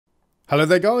Hello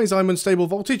there guys, I'm Unstable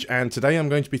Voltage and today I'm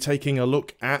going to be taking a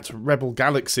look at Rebel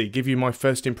Galaxy, give you my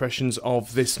first impressions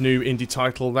of this new indie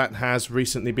title that has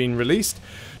recently been released.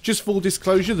 Just full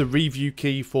disclosure, the review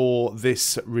key for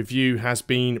this review has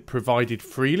been provided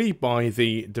freely by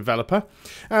the developer,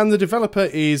 and the developer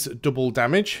is Double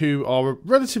Damage, who are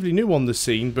relatively new on the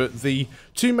scene, but the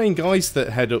two main guys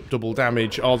that head up Double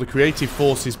Damage are the creative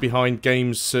forces behind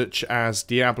games such as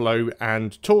Diablo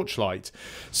and Torchlight.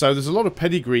 So there's a lot of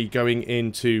pedigree going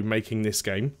into making this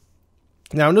game.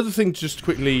 Now, another thing to just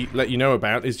quickly let you know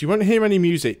about is you won't hear any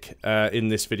music in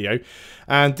this video,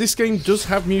 and this game does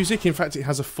have music. In fact, it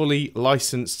has a fully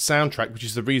licensed soundtrack, which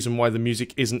is the reason why the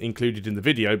music isn't included in the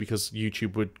video, because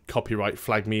YouTube would copyright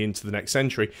flag me into the next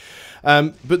century.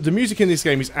 But the music in this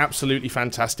game is absolutely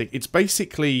fantastic. It's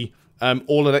basically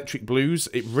all electric blues.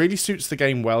 It really suits the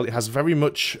game well. It has very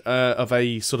much of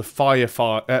a sort of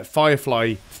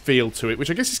Firefly feel to it,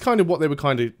 which I guess is kind of what they were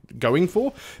kind of going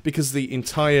for, because the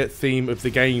entire theme of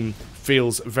the game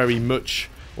feels very much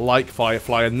like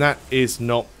Firefly, and that is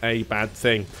not a bad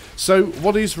thing. So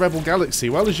what is Rebel Galaxy?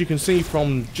 Well, as you can see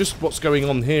from just what's going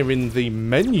on here in the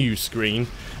menu screen,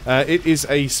 it is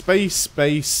a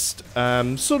space-based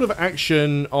sort of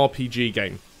action RPG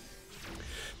game.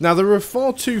 Now, there are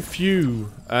far too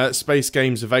few space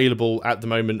games available at the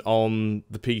moment on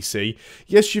the PC.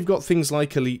 Yes, you've got things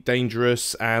like Elite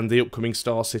Dangerous and the upcoming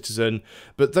Star Citizen,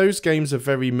 but those games are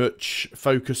very much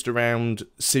focused around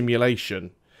simulation.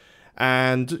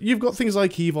 And you've got things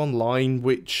like EVE Online,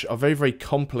 which are very, very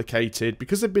complicated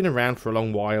because they've been around for a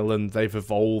long while and they've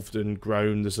evolved and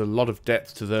grown. There's a lot of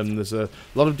depth to them. There's a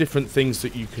lot of different things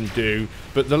that you can do,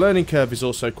 but the learning curve is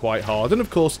also quite hard. And of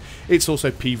course, it's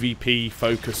also PvP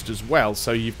focused as well,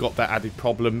 so you've got that added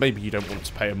problem. Maybe you don't want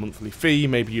to pay a monthly fee.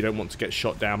 Maybe you don't want to get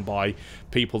shot down by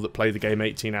people that play the game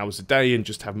 18 hours a day and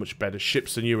just have much better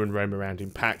ships than you and roam around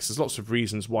in packs. There's lots of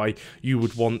reasons why you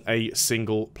would want a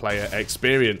single player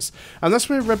experience. And that's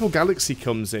where Rebel Galaxy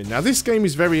comes in. Now, this game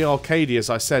is very arcadey, as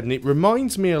I said, and it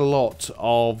reminds me a lot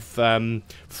of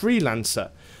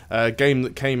Freelancer, a game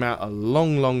that came out a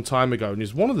long time ago and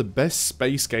is one of the best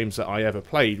space games that I ever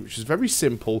played, which is very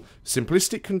simple,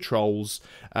 simplistic controls,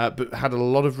 but had a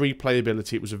lot of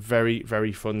replayability. It was a very,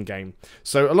 very fun game.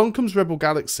 So along comes Rebel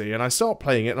Galaxy, and I start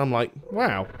playing it, and I'm like,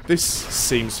 wow, this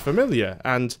seems familiar,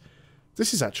 and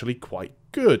this is actually quite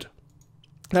good.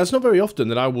 Now, it's not very often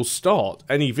that I will start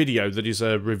any video that is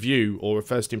a review or a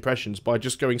first impressions by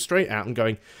just going straight out and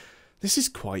going, this is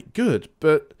quite good,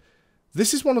 but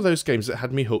this is one of those games that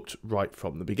had me hooked right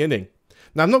from the beginning.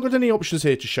 Now, I've not got any options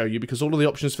here to show you because all of the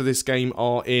options for this game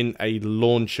are in a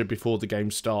launcher before the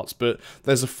game starts, but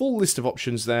there's a full list of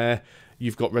options there.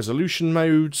 You've got resolution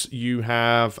modes, you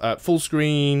have full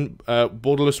screen,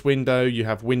 borderless window, you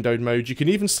have windowed mode. You can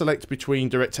even select between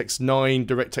DirectX 9,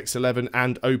 DirectX 11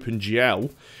 and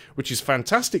OpenGL, which is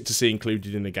fantastic to see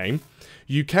included in the game.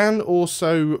 You can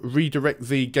also redirect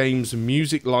the game's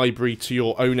music library to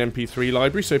your own MP3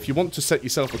 library, so if you want to set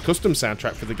yourself a custom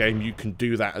soundtrack for the game, you can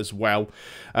do that as well.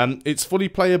 It's fully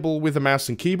playable with a mouse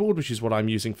and keyboard, which is what I'm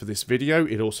using for this video.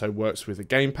 It also works with a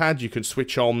gamepad. You can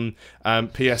switch on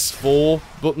PS4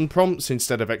 button prompts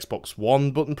instead of Xbox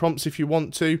One button prompts if you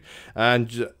want to,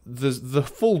 and the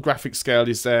full graphic scale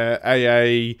is there,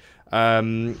 AA,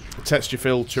 texture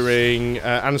filtering,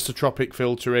 anisotropic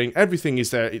filtering, everything is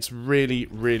there. It's really,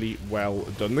 really well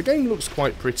done. The game looks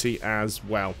quite pretty as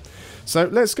well. So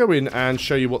let's go in and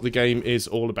show you what the game is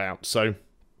all about. So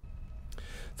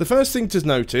the first thing to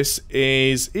notice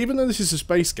is, even though this is a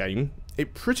space game,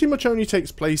 it pretty much only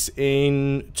takes place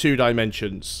in 2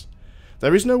 dimensions.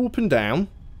 There is no up and down,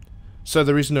 so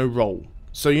there is no roll.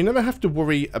 So you never have to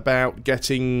worry about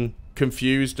getting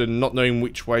confused and not knowing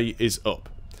which way is up.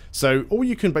 So all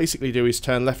you can basically do is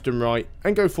turn left and right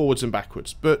and go forwards and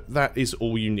backwards, but that is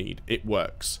all you need. It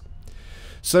works.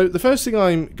 So the first thing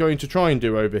I'm going to try and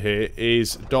do over here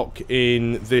is dock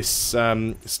in this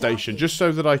station, just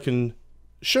so that I can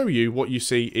show you what you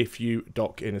see if you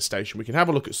dock in a station. We can have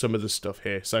a look at some of the stuff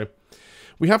here. So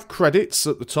we have credits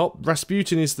at the top.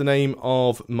 Rasputin is the name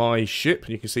of my ship,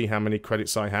 and you can see how many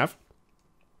credits I have.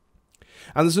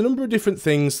 And there's a number of different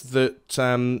things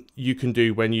that you can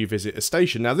do when you visit a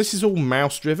station. Now, this is all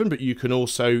mouse driven, but you can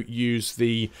also use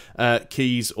the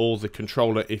keys or the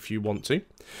controller if you want to.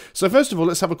 So first of all,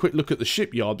 let's have a quick look at the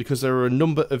shipyard, because there are a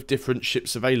number of different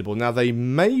ships available. Now, they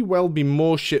may well be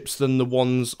more ships than the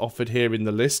ones offered here in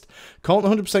the list. Can't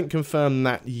 100% confirm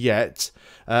that yet,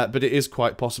 but it is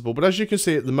quite possible. But as you can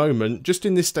see at the moment, just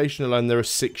in this station alone, there are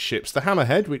 6 ships. The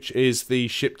Hammerhead, which is the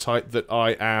ship type that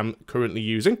I am currently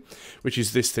using, which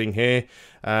is this thing here.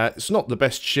 It's not the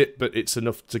best ship, but it's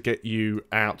enough to get you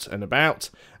out and about.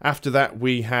 After that,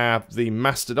 we have the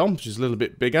Mastodon, which is a little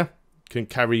bit bigger. Can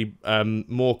carry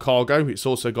more cargo. It's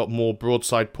also got more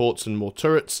broadside ports and more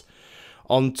turrets.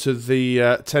 Onto the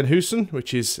Tenhusen,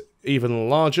 which is even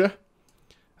larger.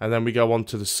 And then we go on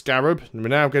to the Scarab. And we're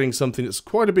now getting something that's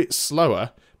quite a bit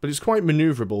slower, but it's quite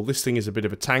maneuverable. This thing is a bit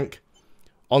of a tank.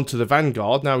 Onto the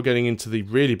Vanguard. Now we're getting into the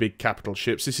really big capital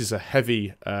ships. This is a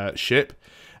heavy ship.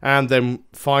 And then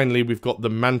finally we've got the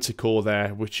Manticore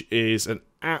there, which is an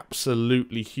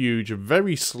absolutely huge,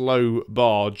 very slow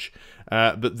barge.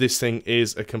 But this thing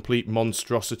is a complete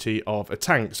monstrosity of a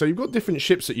tank. So you've got different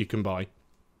ships that you can buy.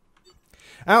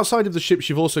 Outside of the ships,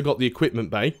 you've also got the equipment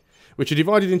bay, which are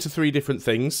divided into 3 different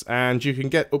things, and you can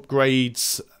get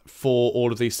upgrades for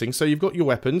all of these things. So you've got your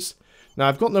weapons. Now,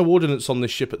 I've got no ordnance on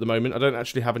this ship at the moment. I don't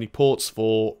actually have any ports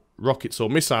for rockets or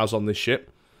missiles on this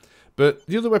ship. But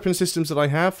the other weapon systems that I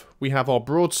have, we have our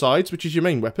broadsides, which is your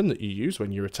main weapon that you use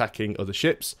when you're attacking other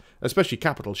ships, especially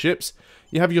capital ships.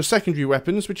 You have your secondary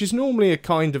weapons, which is normally a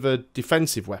kind of a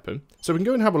defensive weapon. So we can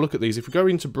go and have a look at these. If we go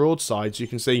into broadsides, you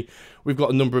can see we've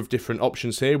got a number of different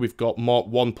options here. We've got Mark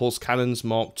 1 pulse cannons,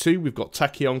 Mark 2, we've got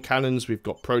tachyon cannons, we've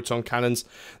got proton cannons.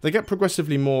 They get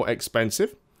progressively more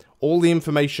expensive. All the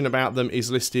information about them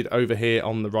is listed over here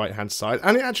on the right hand side,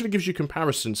 and it actually gives you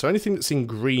comparison. So anything that's in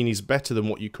green is better than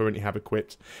what you currently have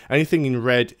equipped. Anything in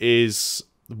red is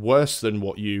worse than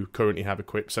what you currently have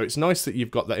equipped. So it's nice that you've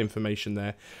got that information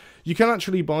there. You can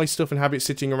actually buy stuff and have it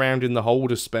sitting around in the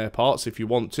hold as spare parts if you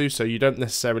want to, so you don't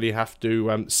necessarily have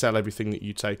to sell everything that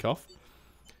you take off.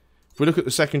 If we look at the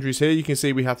secondaries here, you can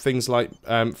see we have things like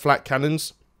flat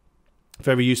cannons.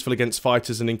 Very useful against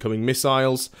fighters and incoming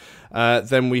missiles.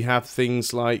 Then we have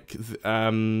things like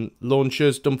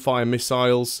launchers, dumbfire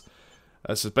missiles.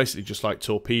 So basically just like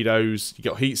torpedoes. You've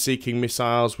got heat-seeking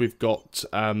missiles. We've got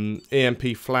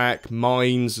EMP flak,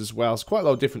 mines as well. So quite a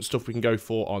lot of different stuff we can go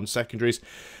for on secondaries.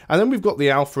 And then we've got the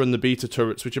alpha and the beta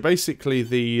turrets, which are basically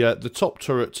the top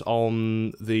turret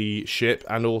on the ship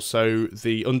and also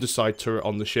the underside turret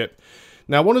on the ship.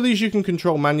 Now, one of these you can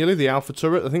control manually, the alpha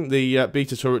turret. I think the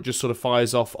beta turret just sort of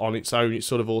fires off on its own. It's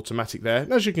sort of automatic there.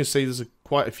 And as you can see, there's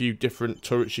quite a few different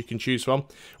turrets you can choose from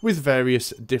with various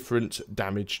different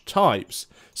damage types.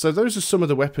 So those are some of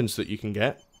the weapons that you can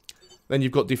get. Then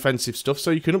you've got defensive stuff,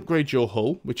 so you can upgrade your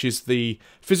hull, which is the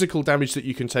physical damage that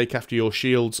you can take after your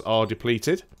shields are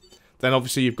depleted. Then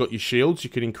obviously you've got your shields. You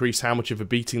can increase how much of a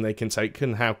beating they can take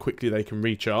and how quickly they can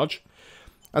recharge.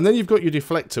 And then you've got your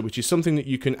deflector, which is something that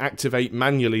you can activate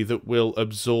manually that will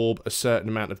absorb a certain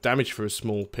amount of damage for a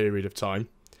small period of time.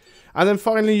 And then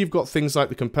finally, you've got things like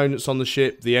the components on the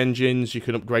ship, the engines. You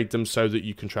can upgrade them so that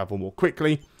you can travel more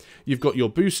quickly. You've got your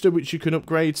booster, which you can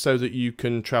upgrade so that you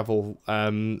can travel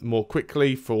more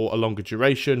quickly for a longer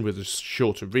duration with a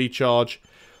shorter recharge.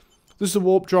 There's a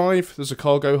warp drive, there's a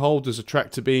cargo hold, there's a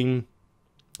tractor beam.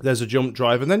 There's a jump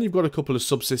drive, and then you've got a couple of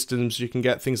subsystems. You can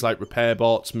get things like repair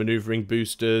bots, maneuvering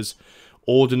boosters,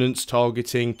 ordnance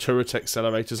targeting, turret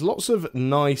accelerators. Lots of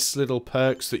nice little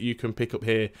perks that you can pick up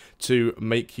here to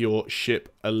make your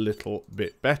ship a little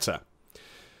bit better.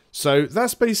 So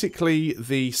that's basically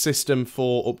the system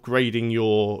for upgrading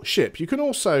your ship. You can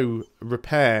also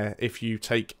repair if you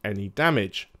take any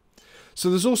damage. So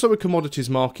there's also a commodities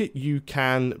market. You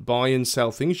can buy and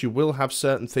sell things. You will have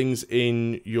certain things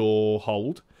in your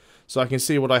hold. So I can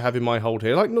see what I have in my hold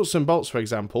here, like nuts and bolts, for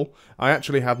example. I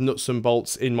actually have nuts and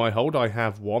bolts in my hold. I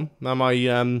have one. Now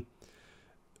I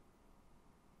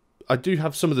do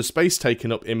have some of the space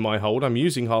taken up in my hold. I'm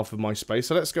using half of my space,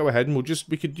 so let's go ahead and we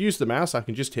could use the mouse. I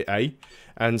can just hit A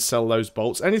and sell those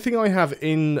bolts. Anything I have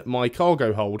in my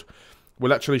cargo hold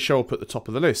will actually show up at the top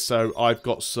of the list. So I've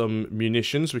got some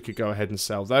munitions. We could go ahead and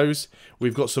sell those.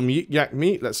 We've got some yik-yak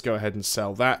meat. Let's go ahead and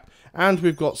sell that. And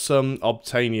we've got some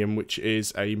obtainium, which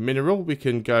is a mineral. We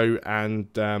can go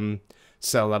and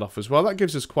sell that off as well. That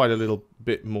gives us quite a little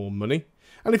bit more money.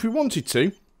 And if we wanted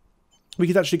to, we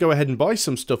could actually go ahead and buy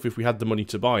some stuff if we had the money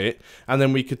to buy it, and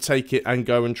then we could take it and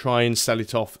go and try and sell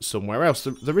it off somewhere else.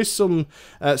 There is some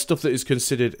stuff that is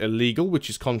considered illegal, which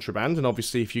is contraband, and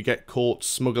obviously if you get caught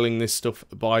smuggling this stuff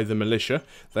by the militia,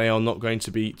 they are not going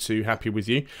to be too happy with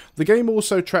you. The game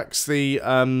also tracks the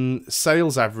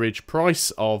sales average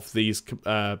price of these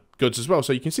goods as well,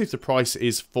 so you can see if the price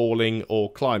is falling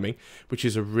or climbing, which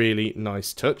is a really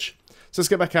nice touch. So let's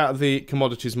get back out of the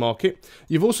commodities market.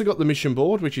 You've also got the mission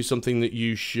board, which is something that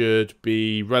you should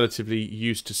be relatively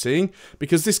used to seeing,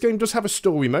 because this game does have a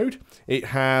story mode. It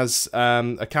has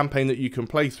a campaign that you can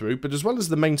play through, but as well as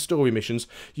the main story missions,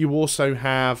 you also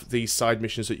have these side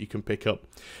missions that you can pick up.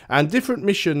 And different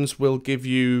missions will give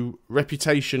you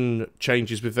reputation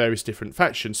changes with various different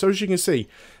factions. So as you can see,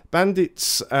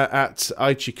 bandits at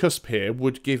Aichi Cusp here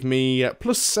would give me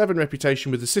 +7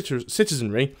 reputation with the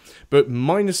citizenry, but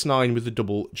 -9 with the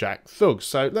double jack thugs.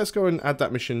 So let's go and add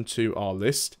that mission to our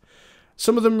list.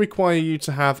 Some of them require you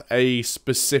to have a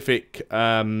specific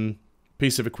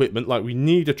piece of equipment, like we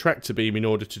need a tractor beam in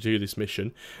order to do this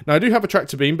mission. Now I do have a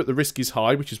tractor beam, but the risk is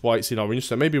high, which is why it's in orange,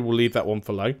 so maybe we'll leave that one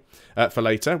for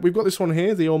later. We've got this one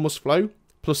here, the All Must Flow,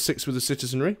 +6 with the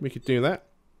citizenry. We could do that.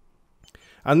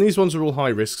 And these ones are all high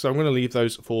risk, so I'm going to leave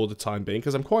those for the time being,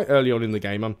 because I'm quite early on in the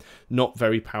game. I'm not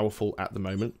very powerful at the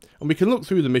moment. And we can look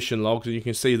through the mission logs, and you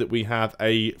can see that we have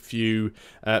a few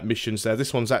missions there.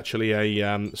 This one's actually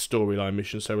a storyline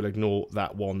mission, so we'll ignore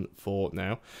that one for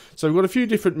now. So we've got a few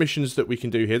different missions that we can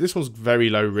do here. This one's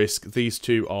very low risk. These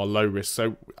two are low risk.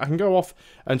 So I can go off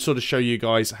and sort of show you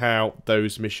guys how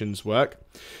those missions work.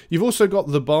 You've also got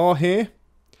the bar here.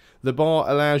 The bar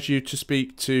allows you to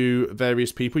speak to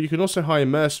various people. You can also hire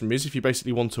mercenaries if you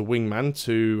basically want a wingman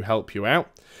to help you out.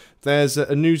 There's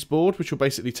a news board which will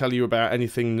basically tell you about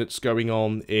anything that's going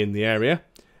on in the area.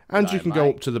 And you can go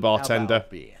up to the bartender.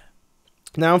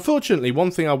 Now, unfortunately, one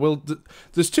thing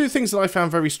there's two things that I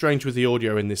found very strange with the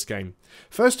audio in this game.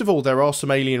 First of all, there are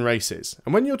some alien races.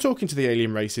 And when you're talking to the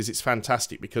alien races, it's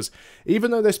fantastic because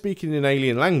even though they're speaking in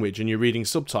alien language and you're reading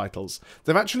subtitles,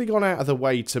 they've actually gone out of the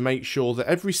way to make sure that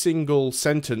every single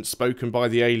sentence spoken by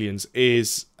the aliens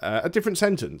is a different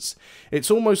sentence.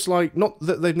 It's almost like, not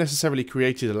that they've necessarily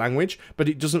created a language, but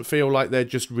it doesn't feel like they're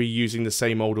just reusing the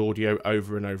same old audio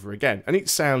over and over again. And it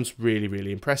sounds really,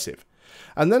 really impressive.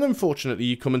 And then, unfortunately,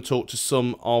 you come and talk to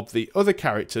some of the other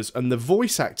characters, and the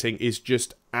voice acting is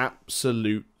just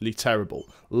absolutely terrible.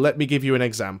 Let me give you an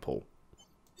example.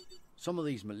 Some of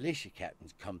these militia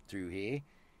captains come through here,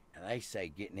 and they say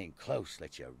getting in close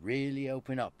lets you really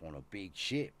open up on a big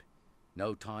ship.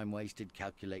 No time wasted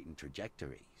calculating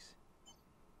trajectories.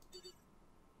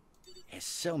 There's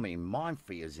so many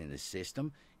minefields in the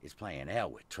system, it's playing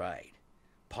hell with trade.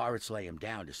 Pirates lay them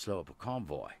down to slow up a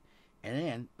convoy. And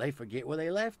then they forget where they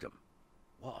left them.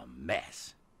 What a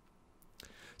mess.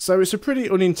 So it's a pretty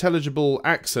unintelligible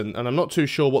accent, and I'm not too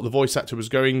sure what the voice actor was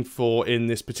going for in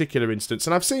this particular instance.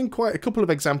 And I've seen quite a couple of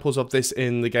examples of this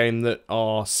in the game that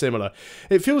are similar.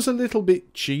 It feels a little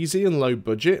bit cheesy and low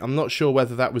budget. I'm not sure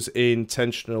whether that was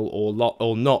intentional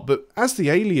or not, but as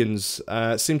the aliens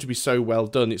seem to be so well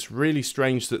done, it's really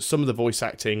strange that some of the voice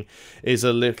acting is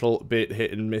a little bit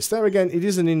hit and miss. There again, it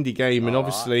is an indie game, and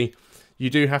obviously you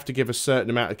do have to give a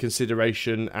certain amount of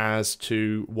consideration as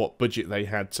to what budget they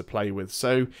had to play with.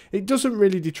 So it doesn't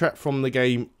really detract from the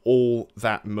game all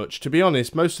that much. To be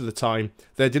honest, most of the time,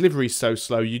 their delivery is so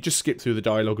slow, you just skip through the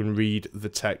dialogue and read the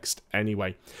text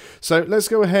anyway. So let's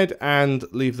go ahead and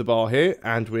leave the bar here,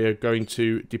 and we're going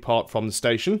to depart from the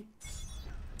station.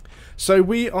 So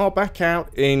we are back out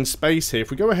in space here.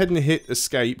 If we go ahead and hit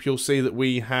escape, you'll see that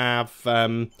we have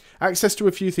access to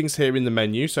a few things here in the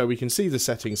menu. So we can see the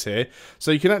settings here. So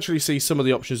you can actually see some of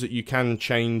the options that you can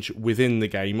change within the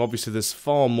game. Obviously, there's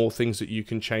far more things that you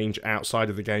can change outside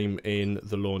of the game in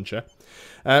the launcher.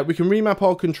 We can remap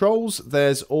our controls.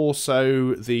 There's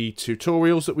also the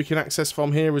tutorials that we can access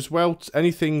from here as well.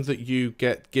 Anything that you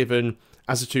get given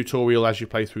as a tutorial as you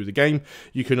play through the game,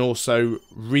 you can also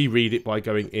reread it by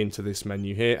going into this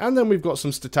menu here. And then we've got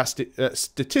some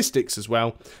statistics as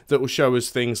well that will show us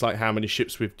things like how many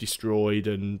ships we've destroyed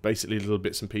and basically little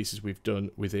bits and pieces we've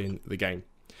done within the game.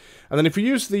 And then if we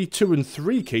use the 2 and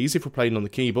 3 keys, if we're playing on the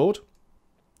keyboard,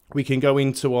 we can go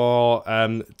into our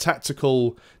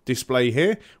tactical display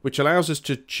here, which allows us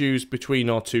to choose between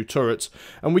our two turrets,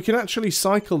 and we can actually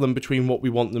cycle them between what we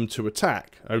want them to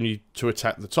attack. Only to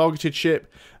attack the targeted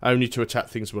ship, only to attack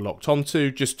things we're locked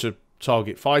onto, just to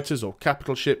target fighters or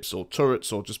capital ships or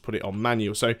turrets, or just put it on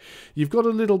manual. So you've got a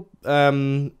little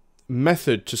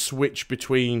method to switch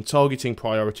between targeting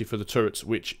priority for the turrets,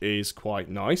 which is quite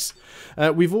nice.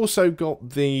 We've also got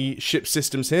the ship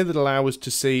systems here that allow us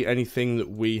to see anything that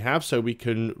we have, so we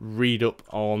can read up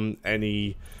on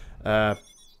any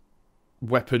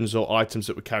weapons or items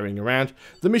that we're carrying around.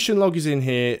 The mission log is in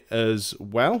here as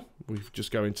well. We just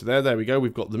go into there we go,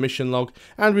 we've got the mission log,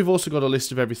 and we've also got a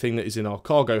list of everything that is in our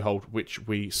cargo hold, which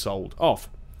we sold off.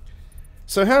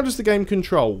 So how does the game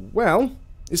control? Well,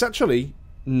 it's actually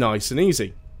nice and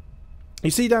easy.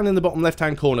 You see down in the bottom left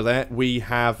hand corner there, we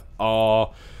have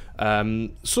our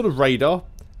sort of radar.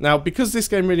 Now, because this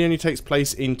game really only takes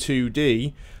place in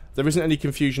 2D, there isn't any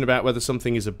confusion about whether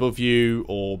something is above you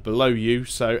or below you,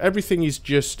 so everything is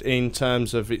just in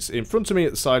terms of it's in front of me,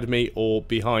 at the side of me, or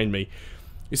behind me.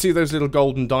 You see those little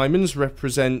golden diamonds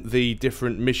represent the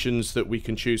different missions that we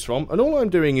can choose from, and all I'm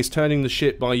doing is turning the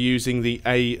ship by using the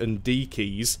A and D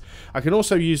keys. I can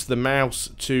also use the mouse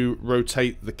to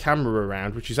rotate the camera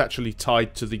around, which is actually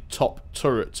tied to the top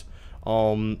turret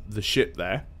on the ship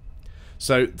there.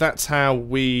 So that's how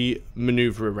we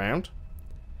maneuver around.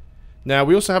 Now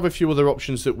we also have a few other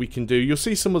options that we can do. You'll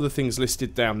see some other things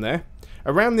listed down there.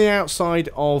 Around the outside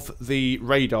of the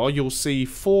radar you'll see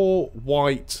 4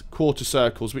 white quarter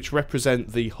circles which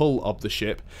represent the hull of the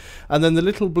ship, and then the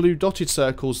little blue dotted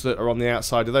circles that are on the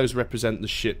outside of those represent the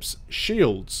ship's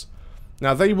shields.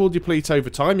 Now they will deplete over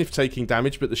time if taking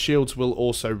damage, but the shields will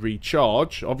also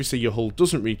recharge. Obviously your hull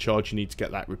doesn't recharge, you need to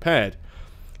get that repaired.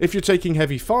 If you're taking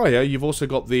heavy fire, you've also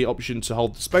got the option to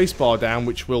hold the spacebar down,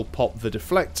 which will pop the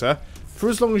deflector for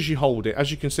as long as you hold it.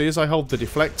 As you can see, as I hold the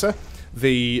deflector,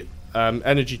 the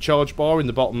energy charge bar in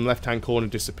the bottom left hand corner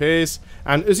disappears,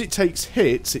 and as it takes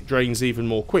hits it drains even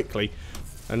more quickly,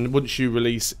 and once you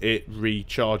release it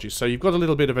recharges. So you've got a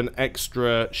little bit of an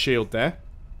extra shield there.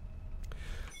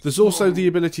 There's also the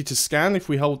ability to scan. If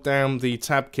we hold down the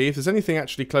tab key, if there's anything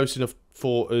actually close enough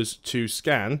for us to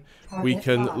scan, we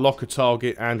can lock a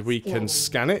target and we can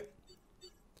scan it,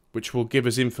 which will give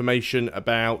us information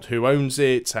about who owns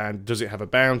it and does it have a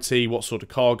bounty, what sort of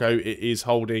cargo it is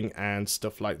holding, and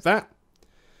stuff like that.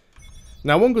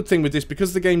 Now one good thing with this,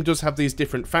 because the game does have these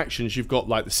different factions, you've got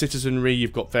like the citizenry,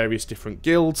 you've got various different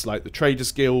guilds like the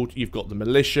Traders Guild, you've got the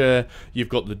militia, you've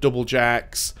got the double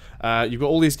jacks, you've got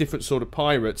all these different sort of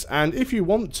pirates, and if you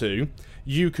want to,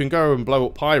 you can go and blow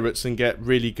up pirates and get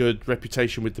really good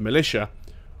reputation with the militia.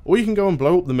 Or you can go and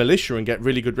blow up the militia and get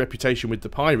really good reputation with the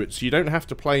pirates. You don't have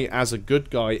to play as a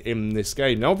good guy in this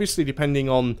game. Now obviously depending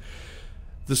on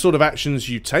the sort of actions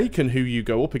you take and who you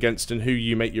go up against and who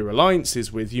you make your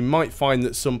alliances with, you might find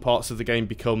that some parts of the game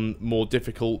become more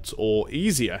difficult or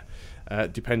easier,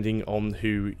 depending on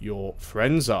who your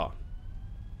friends are.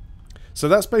 So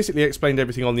that's basically explained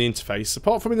everything on the interface.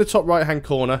 Apart from in the top right hand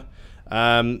corner,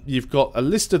 you've got a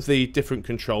list of the different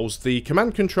controls. The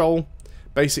command control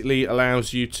basically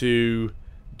allows you to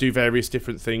do various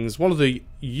different things. One of the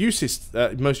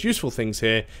most useful things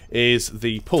here is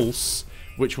the pulse,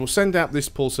 which will send out this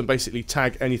pulse and basically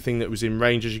tag anything that was in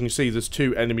range. As you can see, there's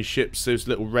 2 enemy ships. There's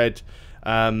little red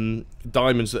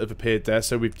diamonds that have appeared there,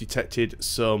 so we've detected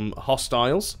some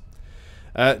hostiles.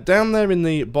 Down there in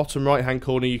the bottom right hand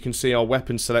corner you can see our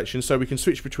weapon selection, so we can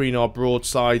switch between our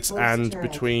broadsides and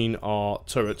between our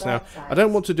turrets. Now I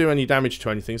don't want to do any damage to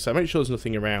anything, so make sure there's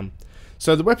nothing around.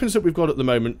 So the weapons that we've got at the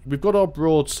moment, we've got our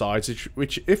broadsides,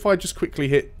 which if I just quickly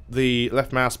hit the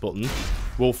left mouse button,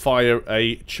 will fire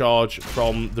a charge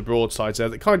from the broadsides there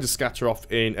that kind of scatter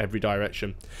off in every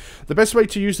direction. The best way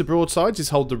to use the broadsides is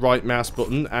hold the right mouse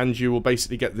button and you will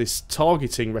basically get this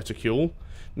targeting reticule.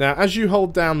 Now as you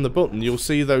hold down the button you'll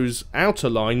see those outer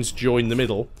lines join the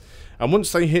middle, and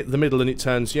once they hit the middle and it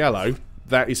turns yellow,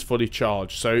 that is fully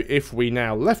charged. So if we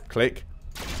now left click,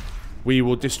 we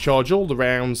will discharge all the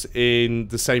rounds in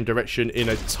the same direction in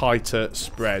a tighter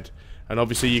spread, and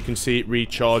obviously you can see it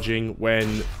recharging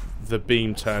when the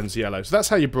beam turns yellow. So that's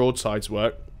how your broadsides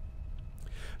work.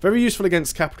 Very useful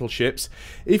against capital ships.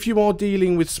 If you are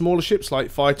dealing with smaller ships like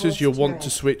fighters, you'll want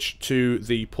to switch to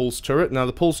the pulse turret. Now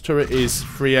the pulse turret is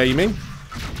free aiming,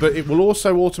 but it will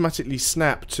also automatically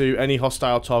snap to any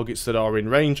hostile targets that are in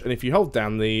range, and if you hold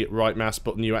down the right mouse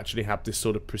button you actually have this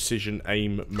sort of precision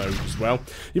aim mode as well.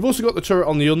 You've also got the turret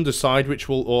on the underside, which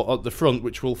will, or at the front,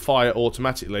 which will fire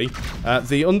automatically.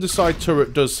 The underside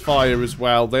turret does fire as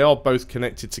well. They are both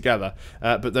connected together,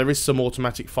 but there is some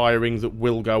automatic firing that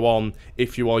will go on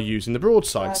if you are using the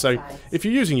broadside. So if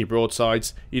you're using your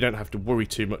broadsides you don't have to worry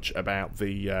too much about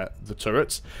the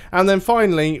turrets. And then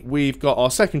finally we've got our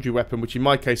secondary weapon, which in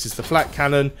my case is the flat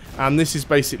cannon, and this is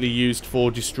basically used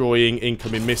for destroying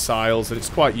incoming missiles, and it's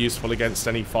quite useful against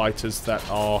any fighters that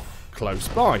are close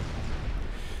by.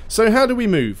 So how do we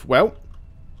move? Well,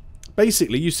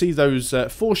 basically you see those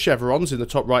 4 chevrons in the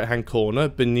top right hand corner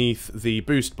beneath the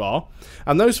boost bar,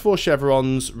 and those 4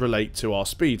 chevrons relate to our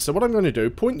speed. So what I'm going to do,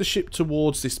 point the ship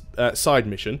towards this side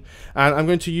mission, and I'm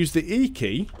going to use the E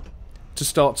key to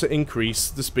start to increase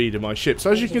the speed of my ship.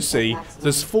 So as you can see,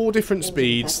 there's 4 different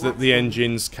speeds that the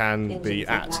engines can be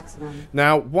at.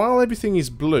 Now, while everything is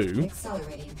blue,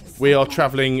 we are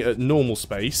travelling at normal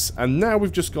space, and now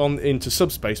we've just gone into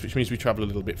subspace, which means we travel a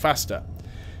little bit faster.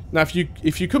 Now,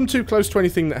 if you come too close to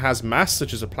anything that has mass,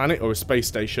 such as a planet or a space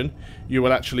station, you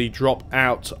will actually drop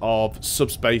out of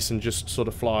subspace and just sort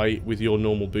of fly with your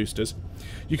normal boosters.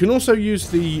 You can also use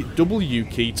the W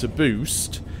key to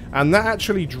boost, and that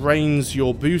actually drains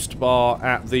your boost bar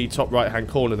at the top right-hand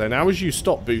corner there. Now, as you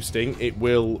stop boosting, it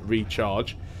will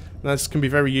recharge. Now, this can be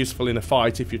very useful in a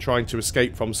fight if you're trying to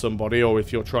escape from somebody or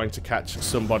if you're trying to catch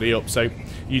somebody up. So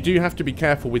you do have to be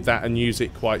careful with that and use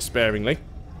it quite sparingly.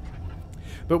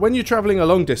 But when you're travelling a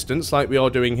long distance, like we are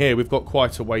doing here, we've got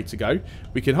quite a way to go.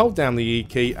 We can hold down the E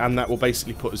key, and that will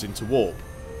basically put us into warp.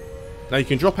 Now, you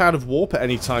can drop out of warp at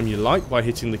any time you like by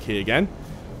hitting the key again.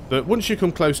 But once you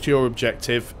come close to your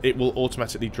objective, it will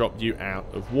automatically drop you out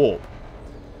of warp.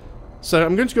 So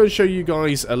I'm going to go and show you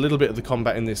guys a little bit of the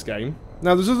combat in this game.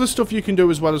 Now, there's other stuff you can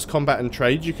do as well as combat and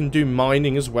trade. You can do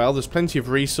mining as well. There's plenty of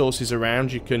resources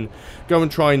around. You can go and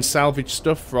try and salvage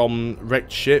stuff from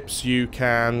wrecked ships. You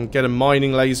can get a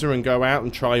mining laser and go out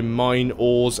and try and mine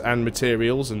ores and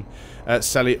materials and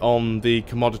sell it on the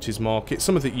commodities market.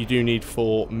 Some of it you do need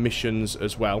for missions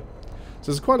as well.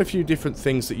 So there's quite a few different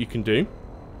things that you can do.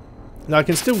 Now, I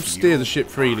can still steer the ship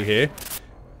freely here.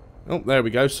 Oh, there we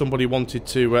go. Somebody wanted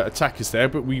to attack us there,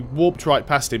 but we warped right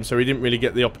past him, so he didn't really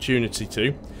get the opportunity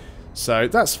to. So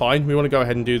that's fine. We want to go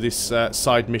ahead and do this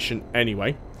side mission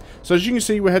anyway. So as you can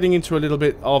see, we're heading into a little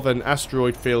bit of an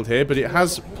asteroid field here, but it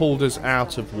has pulled us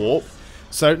out of warp.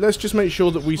 So let's just make sure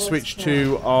that we switch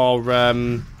to our... we're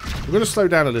going to slow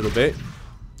down a little bit.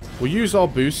 We'll use our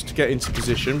boost to get into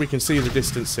position. We can see the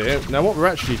distance here. Now, what we're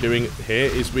actually doing here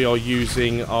is we are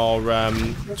using our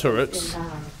turrets.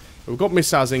 We've got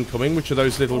missiles incoming, which are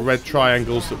those little red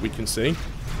triangles that we can see.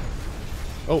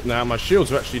 Oh, now my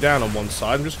shields are actually down on one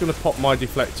side. I'm just going to pop my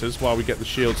deflectors while we get the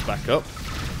shields back up.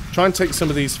 Try and take some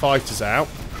of these fighters out.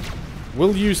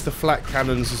 We'll use the flak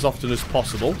cannons as often as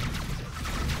possible.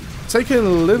 Taking a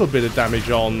little bit of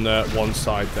damage on one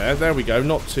side there. There we go,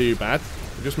 not too bad.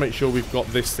 We'll just make sure we've got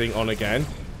this thing on again.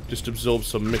 Just absorb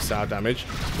some missile damage.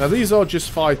 Now, these are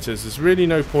just fighters. There's really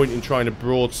no point in trying to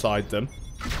broadside them.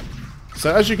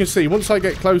 So as you can see, once I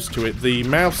get close to it, the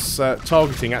mouse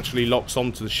targeting actually locks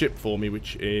onto the ship for me,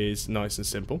 which is nice and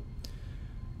simple.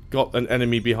 Got an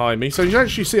enemy behind me. So you can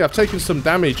actually see I've taken some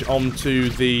damage onto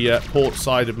the port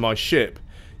side of my ship.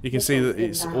 You can see that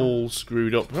it's all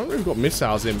screwed up. I don't know if we've got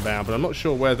missiles inbound, but I'm not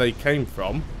sure where they came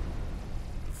from.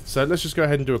 So let's just go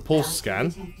ahead and do a pulse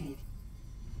scan.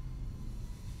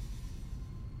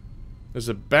 There's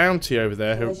a bounty over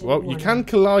there. Well, you can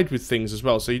collide with things as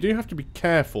well, so you do have to be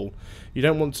careful. You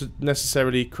don't want to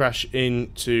necessarily crash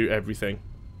into everything.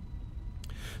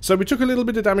 So we took a little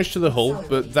bit of damage to the hull,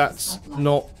 but that's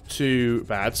not too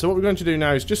bad. So what we're going to do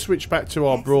now is just switch back to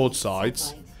our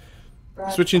broadsides.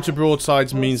 Switching to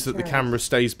broadsides means that the camera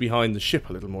stays behind the ship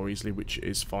a little more easily, which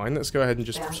is fine. Let's go ahead and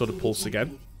just sort of pulse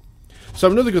again. So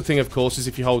another good thing, of course, is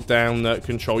if you hold down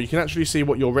control, you can actually see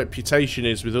what your reputation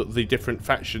is with the different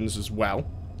factions as well.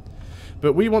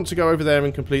 But we want to go over there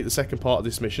and complete the second part of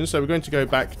this mission, so we're going to go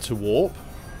back to warp.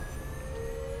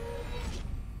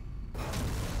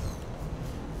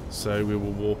 So we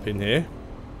will warp in here.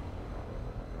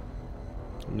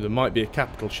 There might be a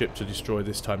capital ship to destroy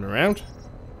this time around.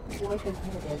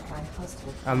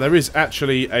 And there is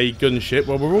actually a gunship.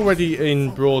 Well, we're already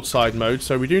in broadside mode,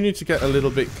 so we do need to get a little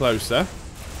bit closer.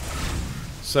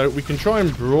 So we can try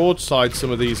and broadside some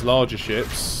of these larger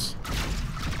ships.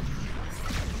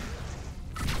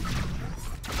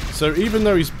 So even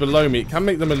though he's below me, it can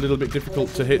make them a little bit difficult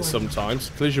to hit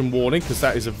sometimes. Collision warning, because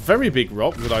that is a very big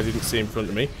rock that I didn't see in front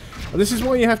of me. And this is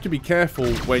why you have to be careful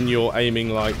when you're aiming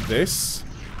like this.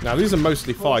 Now, these are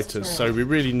mostly fighters, so we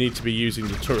really need to be using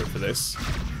the turret for this.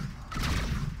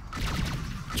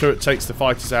 Turret takes the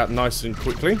fighters out nice and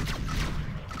quickly.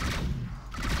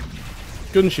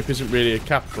 Gunship isn't really a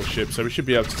capital ship, so we should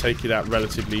be able to take it out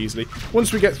relatively easily.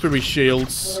 Once we get through his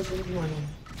shields...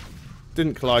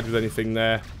 Didn't collide with anything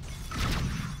there.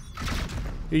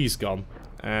 He's gone.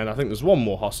 And I think there's one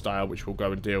more hostile, which we'll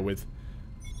go and deal with.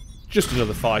 Just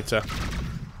another fighter.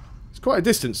 It's quite a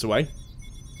distance away.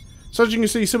 So as you can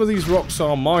see, some of these rocks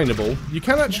are mineable. You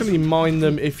can actually mine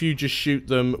them if you just shoot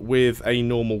them with a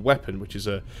normal weapon, which is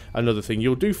another thing.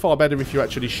 You'll do far better if you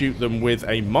actually shoot them with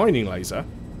a mining laser.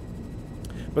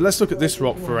 But let's look at this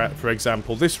rock for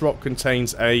example. This rock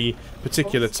contains a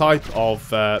particular type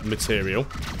of material.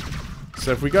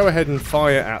 So if we go ahead and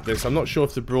fire at this, I'm not sure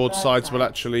if the broadsides will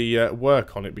actually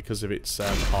work on it because of its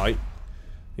height.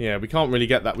 Yeah, we can't really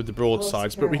get that with the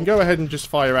broadsides, but we can go ahead and just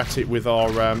fire at it with our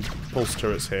pulse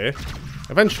turrets here.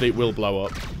 Eventually it will blow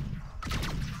up.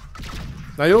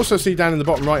 Now you also see down in the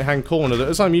bottom right hand corner that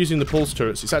as I'm using the pulse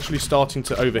turrets, it's actually starting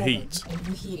to overheat.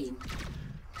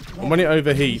 And when it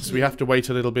overheats, we have to wait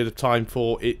a little bit of time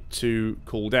for it to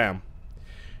cool down.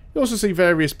 You also see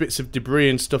various bits of debris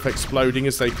and stuff exploding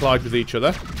as they collide with each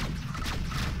other.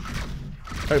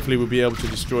 Hopefully we'll be able to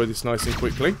destroy this nice and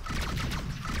quickly.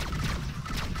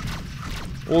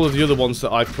 All of the other ones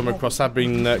that I've come across have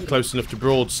been close enough to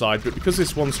broadside, but because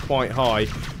this one's quite high,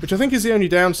 which I think is the only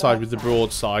downside with the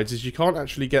broadsides, is you can't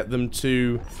actually get them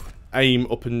to aim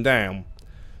up and down.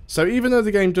 So even though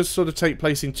the game does sort of take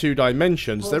place in 2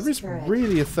 dimensions, there is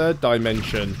really a 3rd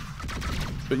dimension.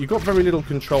 But you've got very little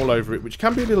control over it, which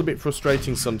can be a little bit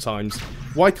frustrating sometimes.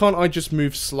 Why can't I just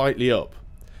move slightly up?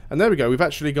 And there we go, we've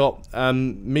actually got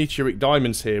meteoric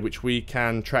diamonds here, which we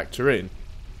can tractor in.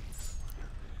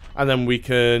 And then we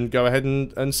can go ahead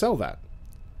and sell that.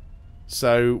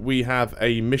 So we have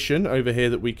a mission over here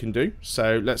that we can do.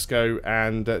 So let's go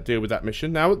and deal with that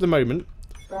mission. Now at the moment,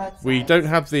 we don't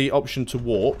have the option to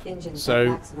warp,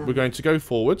 so we're going to go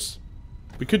forwards.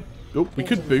 We could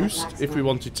boost if we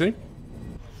wanted to.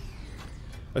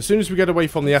 As soon as we get away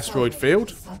from the asteroid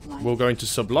field, we'll go into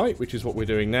sublight, which is what we're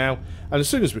doing now. And as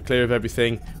soon as we're clear of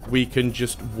everything, we can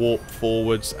just warp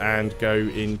forwards and go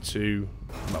into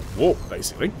warp,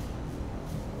 basically.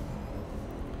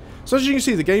 So as you can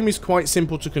see, the game is quite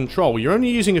simple to control. You're only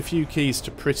using a few keys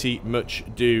to pretty much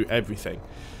do everything.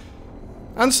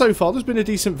 And so far, there's been a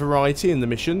decent variety in the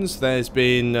missions. There's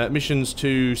been missions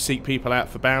to seek people out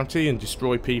for bounty and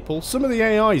destroy people. Some of the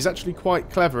AI is actually quite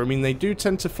clever. I mean, they do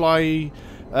tend to fight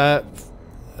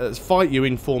you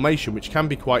in formation, which can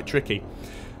be quite tricky.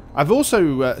 I've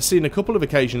also seen a couple of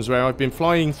occasions where I've been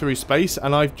flying through space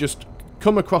and I've just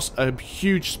come across a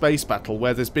huge space battle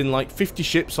where there's been like 50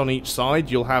 ships on each side.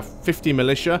 You'll have 50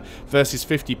 militia versus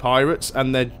 50 pirates,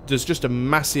 and there's just a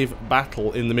massive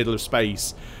battle in the middle of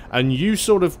space. And you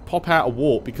sort of pop out a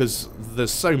warp because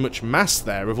there's so much mass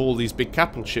there of all these big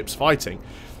capital ships fighting.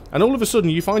 And all of a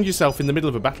sudden you find yourself in the middle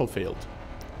of a battlefield.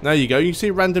 There you go, you see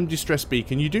a random distress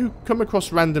beacon. You do come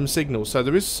across random signals, so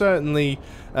there is certainly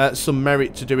some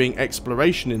merit to doing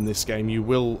exploration in this game. You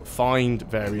will find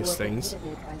various things.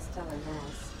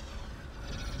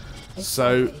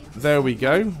 So, there we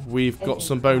go. We've got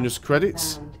some bonus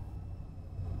credits.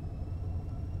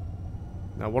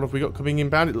 Now, what have we got coming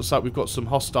inbound? It looks like we've got some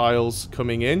hostiles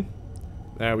coming in.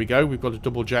 There we go. We've got a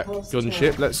double jack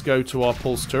gunship. Let's go to our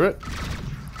pulse turret.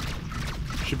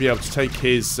 Should be able to take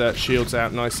his shields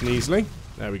out nice and easily.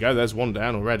 There we go. There's one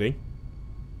down already.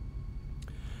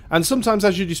 And sometimes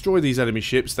as you destroy these enemy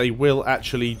ships, they will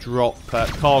actually drop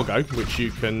cargo, which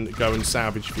you can go and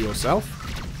salvage for yourself.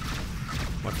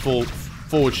 My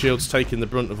forward shield's taking the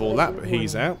brunt of all that, but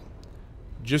he's out.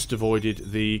 Just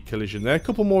avoided the collision there. A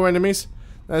couple more enemies.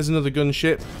 There's another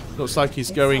gunship. Looks like he's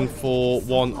going for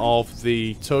one of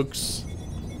the tugs.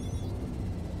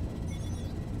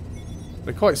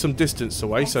 They're quite some distance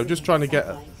away, so just trying to get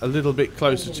a little bit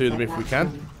closer to them if we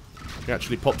can. We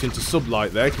actually popped into sublight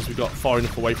there because we got far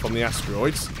enough away from the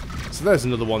asteroids. So there's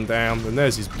another one down, and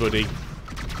there's his buddy.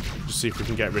 Just see if we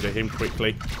can get rid of him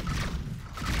quickly.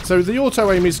 So the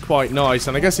auto-aim is quite nice,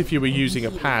 and I guess if you were using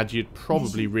a pad, you'd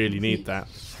probably really need that.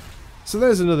 So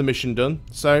there's another mission done.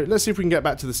 So let's see if we can get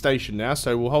back to the station now.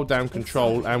 So we'll hold down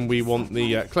control, and we want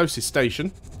the closest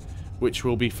station, which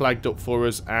will be flagged up for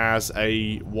us as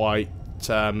a white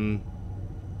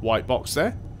box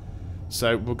there.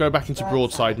 So we'll go back into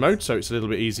broadside mode, so it's a little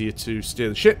bit easier to steer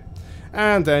the ship,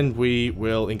 and then we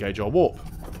will engage our warp.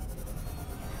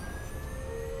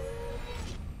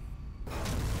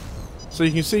 So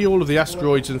you can see all of the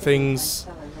asteroids and things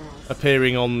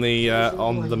appearing on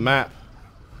the map.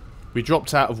 We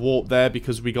dropped out of warp there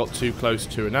because we got too close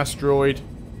to an asteroid.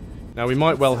 Now we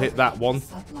might well hit that one,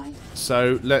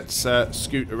 so let's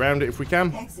scoot around it if we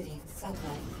can.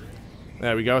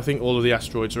 There we go. I think all of the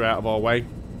asteroids are out of our way.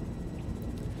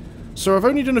 So I've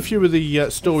only done a few of the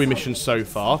story missions so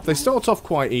far. They start off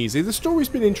quite easy. The story's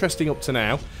been interesting up to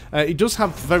now. It does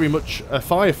have very much a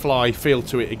Firefly feel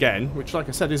to it again, which, like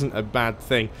I said, isn't a bad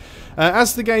thing.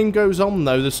 As the game goes on,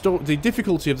 though, the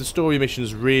difficulty of the story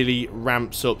missions really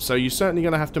ramps up. So you're certainly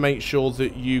going to have to make sure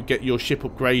that you get your ship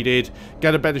upgraded,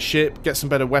 get a better ship, get some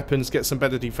better weapons, get some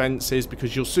better defences,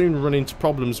 because you'll soon run into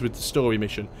problems with the story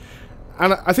mission.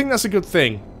 And I think that's a good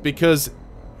thing, because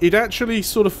it actually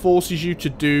sort of forces you to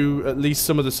do at least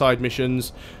some of the side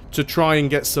missions to try and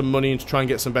get some money and to try and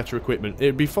get some better equipment.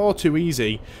 It'd be far too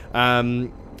easy,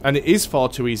 and it is far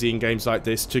too easy in games like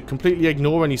this, to completely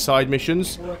ignore any side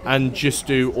missions and just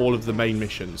do all of the main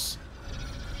missions.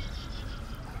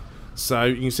 So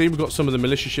you can see we've got some of the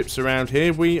militia ships around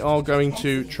here. We are going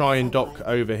to try and dock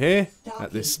over here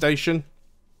at this station.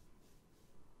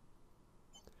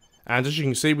 And as you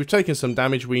can see, we've taken some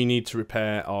damage. We need to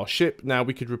repair our ship. Now,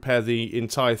 we could repair the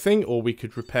entire thing, or we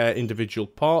could repair individual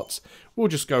parts. We'll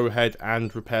just go ahead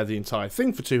and repair the entire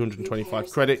thing for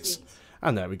 225 credits.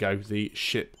 And there we go, the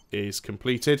ship is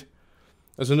completed.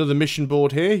 There's another mission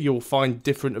board here. You'll find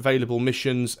different available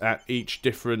missions at each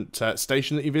different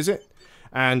station that you visit.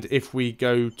 And if we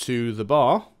go to the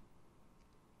bar,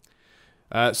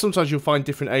 sometimes you'll find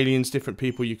different aliens, different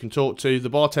people you can talk to. The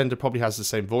bartender probably has the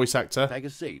same voice actor. Take a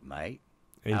seat, mate.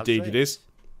 Indeed it is.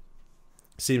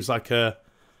 Seems like a...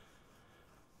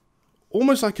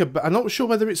 almost like a... I'm not sure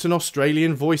whether it's an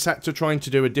Australian voice actor trying to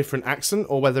do a different accent,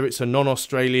 or whether it's a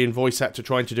non-Australian voice actor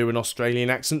trying to do an Australian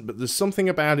accent, but there's something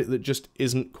about it that just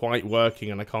isn't quite working,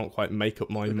 and I can't quite make up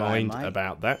my mind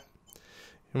about that.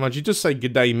 Mind you, does say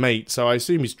good day, mate, so I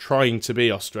assume he's trying to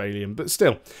be Australian, but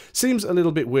still, seems a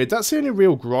little bit weird. That's the only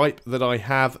real gripe that I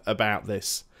have about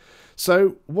this.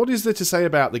 So, what is there to say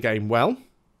about the game? Well,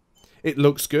 it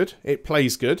looks good, it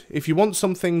plays good. If you want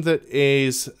something that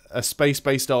is a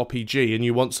space-based RPG and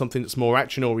you want something that's more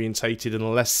action-orientated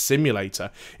and less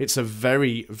simulator, it's a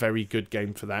very, very good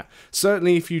game for that.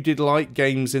 Certainly if you did like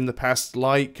games in the past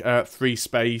like Free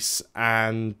Space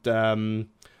and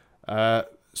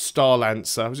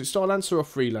Starlancer. Was it Starlancer or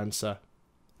Freelancer?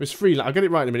 It was Freelancer. I'll get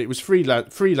it right in a minute. It was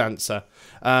Freelancer.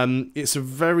 It's a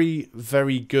very,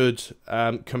 very good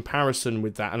comparison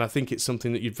with that, and I think it's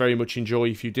something that you'd very much enjoy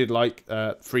if you did like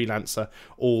Freelancer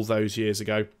all those years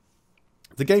ago.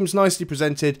 The game's nicely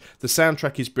presented, the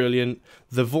soundtrack is brilliant,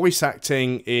 the voice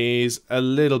acting is a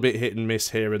little bit hit and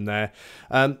miss here and there.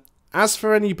 As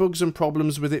for any bugs and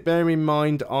problems with it, bear in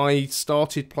mind I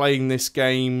started playing this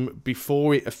game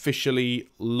before it officially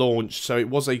launched, so it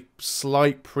was a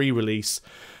slight pre-release.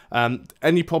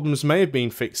 Any problems may have been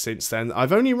fixed since then.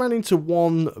 I've only ran into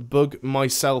one bug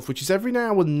myself, which is every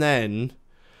now and then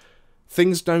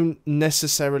things don't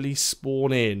necessarily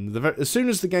spawn in. As soon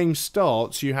as the game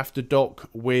starts, you have to dock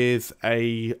with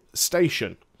a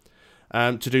station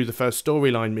to do the first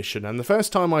storyline mission. And the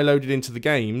first time I loaded into the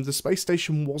game, the space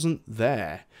station wasn't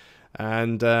there.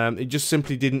 And it just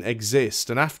simply didn't exist.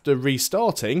 And after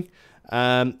restarting,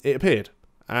 it appeared.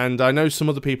 And I know some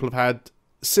other people have had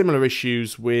similar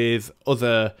issues with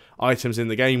other items in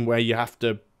the game where you have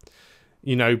to,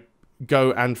 you know,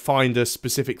 go and find a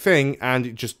specific thing and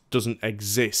it just doesn't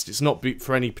exist. It's not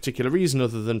for any particular reason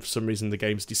other than for some reason the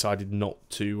game's decided not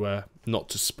to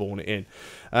spawn it in.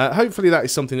 Hopefully that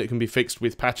is something that can be fixed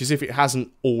with patches if it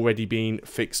hasn't already been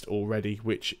fixed already,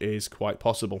 which is quite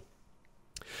possible.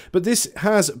 But this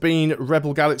has been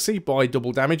Rebel Galaxy by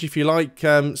Double Damage. If you like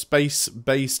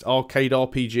space-based arcade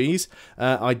RPGs,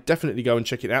 I'd definitely go and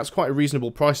check it out. It's quite a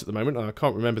reasonable price at the moment. I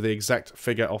can't remember the exact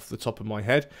figure off the top of my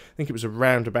head. I think it was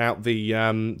around about the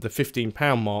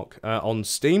 £15 mark on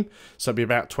Steam, so it'd be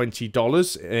about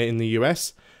 $20 in the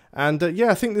US. And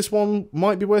yeah, I think this one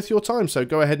might be worth your time, so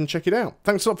go ahead and check it out.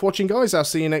 Thanks a lot for watching, guys. I'll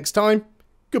see you next time.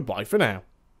 Goodbye for now.